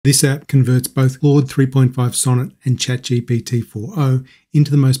This app converts both Claude 3.5 Sonnet and ChatGPT 4.0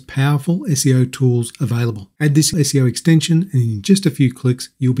 into the most powerful SEO tools available. Add this SEO extension and in just a few clicks,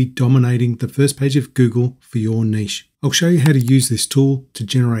 you'll be dominating the first page of Google for your niche. I'll show you how to use this tool to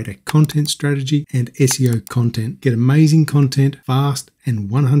generate a content strategy and SEO content. Get amazing content fast and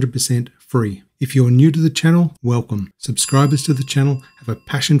 100% free. If you're new to the channel, welcome. Subscribers to the channel have a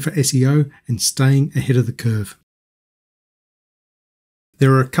passion for SEO and staying ahead of the curve.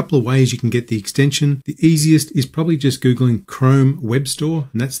 There are a couple of ways you can get the extension. The easiest is probably just Googling Chrome Web Store,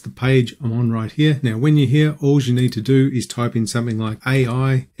 and that's the page I'm on right here. Now, when you're here, all you need to do is type in something like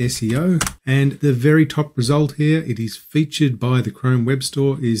AI SEO, and the very top result here, it is featured by the Chrome Web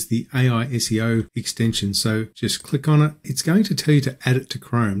Store, is the AI SEO extension. So just click on it. It's going to tell you to add it to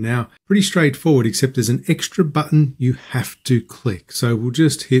Chrome. Now, pretty straightforward, except there's an extra button you have to click. So we'll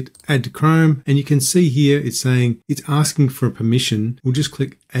just hit Add to Chrome, and you can see here it's saying it's asking for a permission. We'll just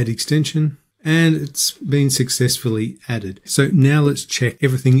click Add Extension, and it's been successfully added. So now let's check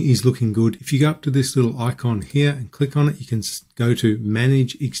everything is looking good. If you go up to this little icon here and click on it, you can go to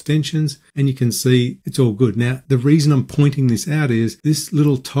Manage Extensions, and you can see it's all good. Now, the reason I'm pointing this out is this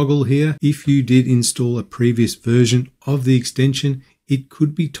little toggle here. If you did install a previous version of the extension, it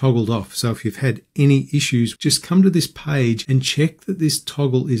could be toggled off. So if you've had any issues, just come to this page and check that this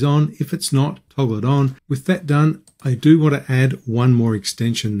toggle is on. If it's not, toggle it on. With that done, I do want to add one more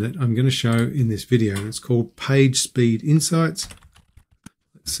extension that I'm going to show in this video. And it's called Page Speed Insights.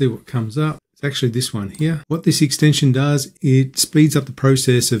 Let's see what comes up. It's actually this one here. What this extension does, it speeds up the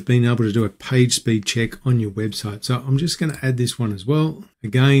process of being able to do a page speed check on your website. So I'm just going to add this one as well.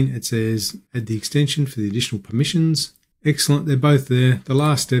 Again, it says add the extension for the additional permissions. Excellent, they're both there. The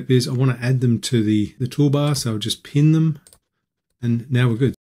last step is I want to add them to the toolbar, so I'll just pin them, and now we're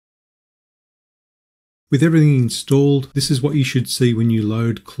good. With everything installed, this is what you should see when you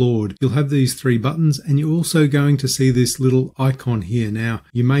load Claude. You'll have these three buttons, and you're also going to see this little icon here. Now,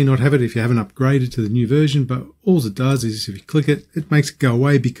 you may not have it if you haven't upgraded to the new version, but all it does is if you click it, it makes it go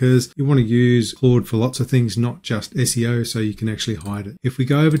away because you want to use Claude for lots of things, not just SEO, so you can actually hide it. If we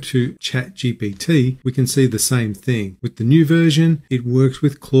go over to ChatGPT, we can see the same thing. With the new version, it works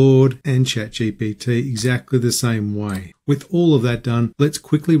with Claude and ChatGPT exactly the same way. With all of that done, let's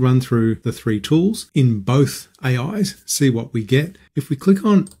quickly run through the three tools in both AIs, see what we get. If we click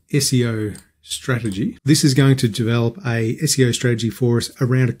on SEO strategy, this is going to develop a SEO strategy for us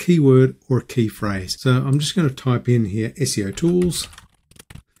around a keyword or a key phrase. So I'm just going to type in here SEO tools,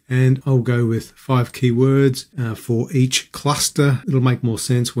 and I'll go with 5 keywords for each cluster. It'll make more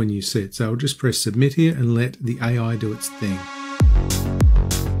sense when you see it. So I'll just press submit here and let the AI do its thing.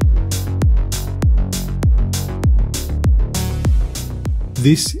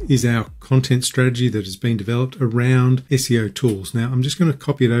 This is our content strategy that has been developed around SEO tools. Now, I'm just going to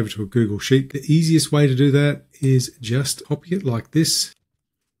copy it over to a Google Sheet. The easiest way to do that is just copy it like this.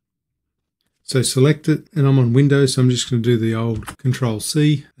 So select it, and I'm on Windows, so I'm just going to do the old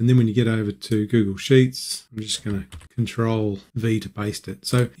Control-C. And then when you get over to Google Sheets, I'm just going to Control-V to paste it.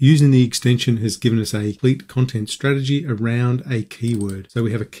 So using the extension has given us a complete content strategy around a keyword. So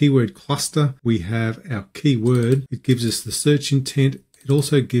we have a keyword cluster. We have our keyword. It gives us the search intent. It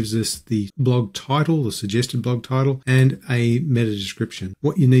also gives us the blog title, the suggested blog title, and a meta description.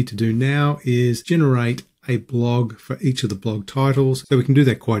 What you need to do now is generate a blog for each of the blog titles. So we can do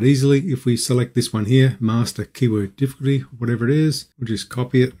that quite easily. If we select this one here, master keyword difficulty, whatever it is, we'll just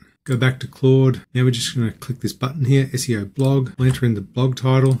copy it. Go back to Claude. Now we're just going to click this button here, SEO blog. We'll enter in the blog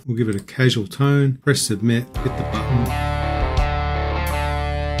title. We'll give it a casual tone. Press submit, hit the button.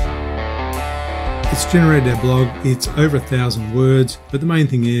 It's generated our blog. It's over 1,000 words, but the main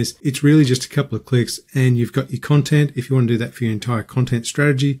thing is it's really just a couple of clicks and you've got your content. If you want to do that for your entire content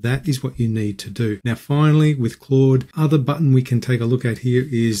strategy, that is what you need to do. Now, finally, with Claude, other button we can take a look at here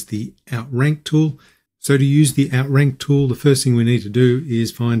is the Outrank tool. So to use the Outrank tool, the first thing we need to do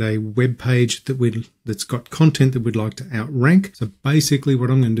is find a web page that's got content that we'd like to outrank. So basically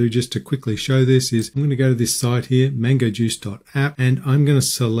what I'm going to do just to quickly show this is I'm going to go to this site here, mangojuice.app, and I'm going to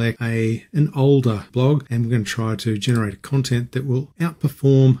select an older blog, and we're going to try to generate a content that will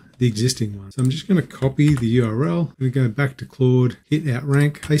outperform the existing one. So I'm just going to copy the URL. I'm going to go back to Claude, hit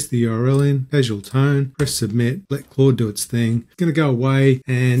Outrank, paste the URL in, casual tone, press submit, let Claude do its thing. It's going to go away,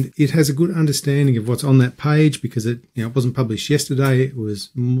 and it has a good understanding of what's on that page because it wasn't published yesterday. It was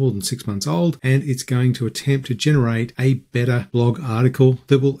more than 6 months old, and it's going to attempt to generate a better blog article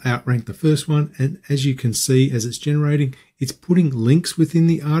that will outrank the first one. And as you can see, as it's generating, it's putting links within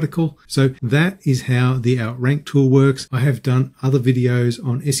the article. So that is how the Outrank tool works. I have done other videos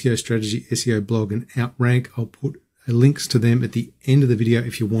on SEO strategy, SEO blog, and Outrank. I'll put links to them at the end of the video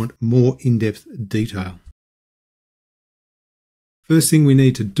if you want more in-depth detail. First thing we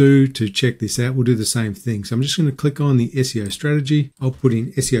need to do to check this out, we'll do the same thing. So I'm just going to click on the SEO strategy. I'll put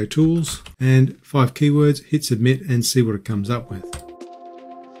in SEO tools and 5 keywords, hit submit and see what it comes up with.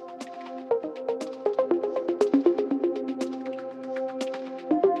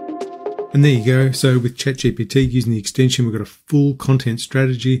 And there you go. So with ChatGPT using the extension, we've got a full content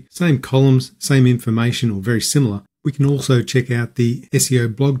strategy, same columns, same information or very similar. We can also check out the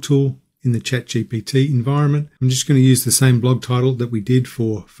SEO blog tool in the ChatGPT environment. I'm just going to use the same blog title that we did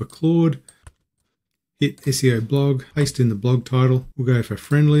for Claude. Hit SEO blog, paste in the blog title. We'll go for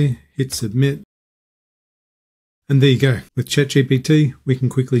friendly, hit submit. And there you go. With ChatGPT, we can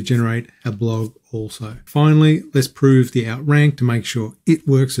quickly generate a blog also. Finally, let's prove the outrank to make sure it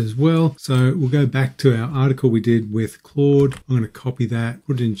works as well. So we'll go back to our article we did with Claude. I'm going to copy that,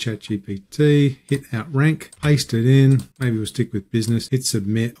 put it in ChatGPT, hit outrank, paste it in. Maybe we'll stick with business, hit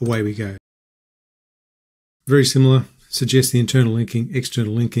submit, away we go. Very similar. Suggest the internal linking,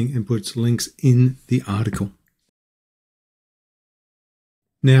 external linking, and puts links in the article.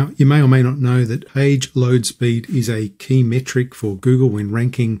 Now, you may or may not know that page load speed is a key metric for Google when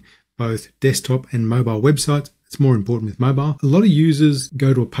ranking both desktop and mobile websites. It's more important with mobile. A lot of users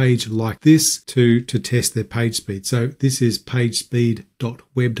go to a page like this to test their page speed. So this is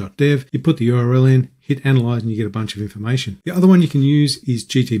pagespeed.web.dev. You put the URL in, hit analyze, and you get a bunch of information. The other one you can use is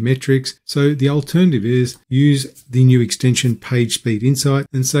GTmetrix. So the alternative is use the new extension Page Speed Insight.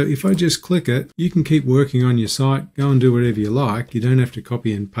 And so if I just click it, you can keep working on your site, go and do whatever you like. You don't have to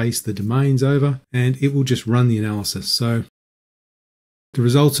copy and paste the domains over, and it will just run the analysis. So the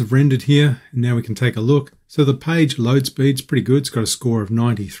results have rendered here, and now we can take a look. So the page load speed's pretty good. It's got a score of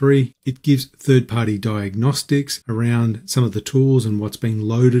 93. It gives third-party diagnostics around some of the tools and what's being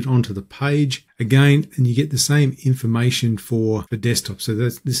loaded onto the page. Again, and you get the same information for desktop. So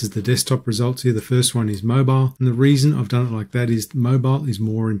this is the desktop results here. The first one is mobile. And the reason I've done it like that is mobile is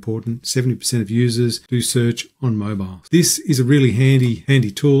more important. 70% of users do search on mobile. This is a really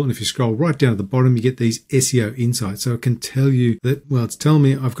handy tool. And if you scroll right down at the bottom, you get these SEO insights. So it can tell you that, well, it's telling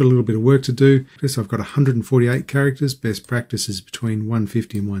me I've got a little bit of work to do. So I've got 148 characters. Best practice is between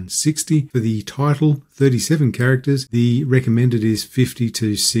 150 and 160. For the title, 37 characters. The recommended is 50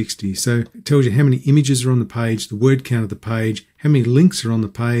 to 60. So it tells you how many images are on the page, the word count of the page, how many links are on the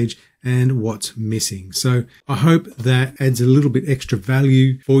page, and what's missing. So I hope that adds a little bit extra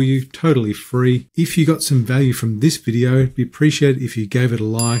value for you, totally free. If you got some value from this video, it'd be appreciated if you gave it a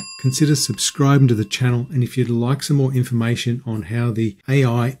like. Consider subscribing to the channel, and if you'd like some more information on how the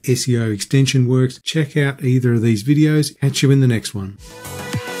AI SEO extension works, check out either of these videos. Catch you in the next one.